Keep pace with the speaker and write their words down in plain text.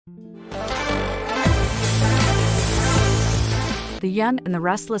The Young and the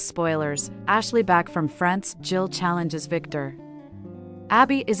Restless spoilers. Ashley back from France. Jill challenges Victor.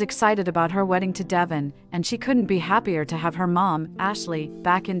 Abby is excited about her wedding to Devon, and she couldn't be happier to have her mom, Ashley,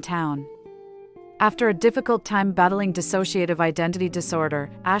 back in town. After a difficult time battling dissociative identity disorder,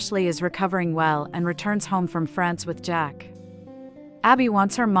 Ashley is recovering well and returns home from France with Jack. Abby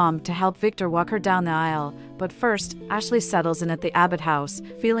wants her mom to help Victor walk her down the aisle, but first, Ashley settles in at the Abbott house,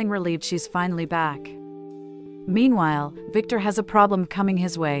 feeling relieved she's finally back. Meanwhile, Victor has a problem coming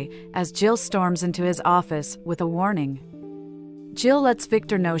his way as Jill storms into his office with a warning. Jill lets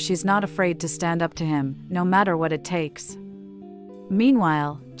Victor know she's not afraid to stand up to him, no matter what it takes.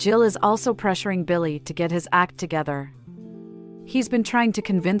 Meanwhile, Jill is also pressuring Billy to get his act together. He's been trying to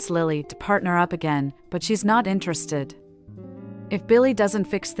convince Lily to partner up again, but she's not interested. If Billy doesn't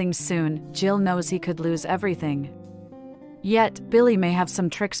fix things soon, Jill knows he could lose everything. Yet, Billy may have some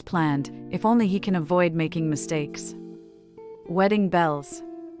tricks planned, if only he can avoid making mistakes. Wedding bells.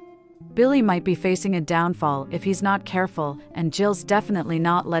 Billy might be facing a downfall if he's not careful, and Jill's definitely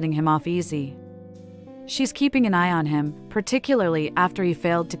not letting him off easy. She's keeping an eye on him, particularly after he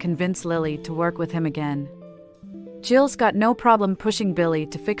failed to convince Lily to work with him again. Jill's got no problem pushing Billy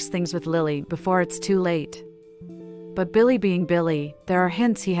to fix things with Lily before it's too late. But Billy being Billy, there are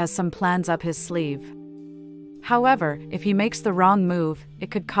hints he has some plans up his sleeve. However, if he makes the wrong move,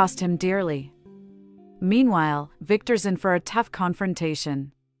 it could cost him dearly. Meanwhile, Victor's in for a tough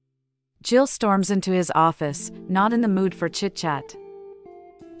confrontation. Jill storms into his office, not in the mood for chit-chat.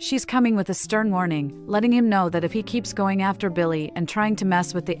 She's coming with a stern warning, letting him know that if he keeps going after Billy and trying to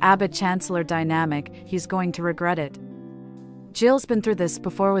mess with the Abbott-Chancellor dynamic, he's going to regret it. Jill's been through this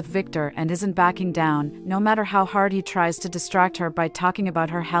before with Victor and isn't backing down, no matter how hard he tries to distract her by talking about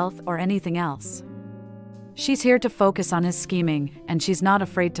her health or anything else. She's here to focus on his scheming, and she's not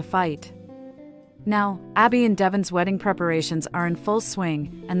afraid to fight. Now, Abby and Devon's wedding preparations are in full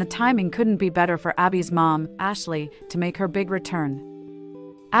swing, and the timing couldn't be better for Abby's mom, Ashley, to make her big return.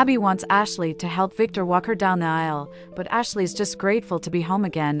 Abby wants Ashley to help Victor walk her down the aisle, but Ashley's just grateful to be home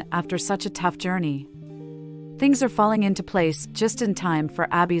again after such a tough journey. Things are falling into place just in time for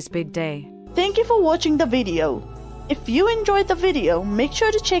Abby's big day. Thank you for watching the video. If you enjoyed the video, make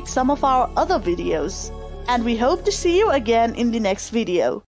sure to check some of our other videos. And we hope to see you again in the next video.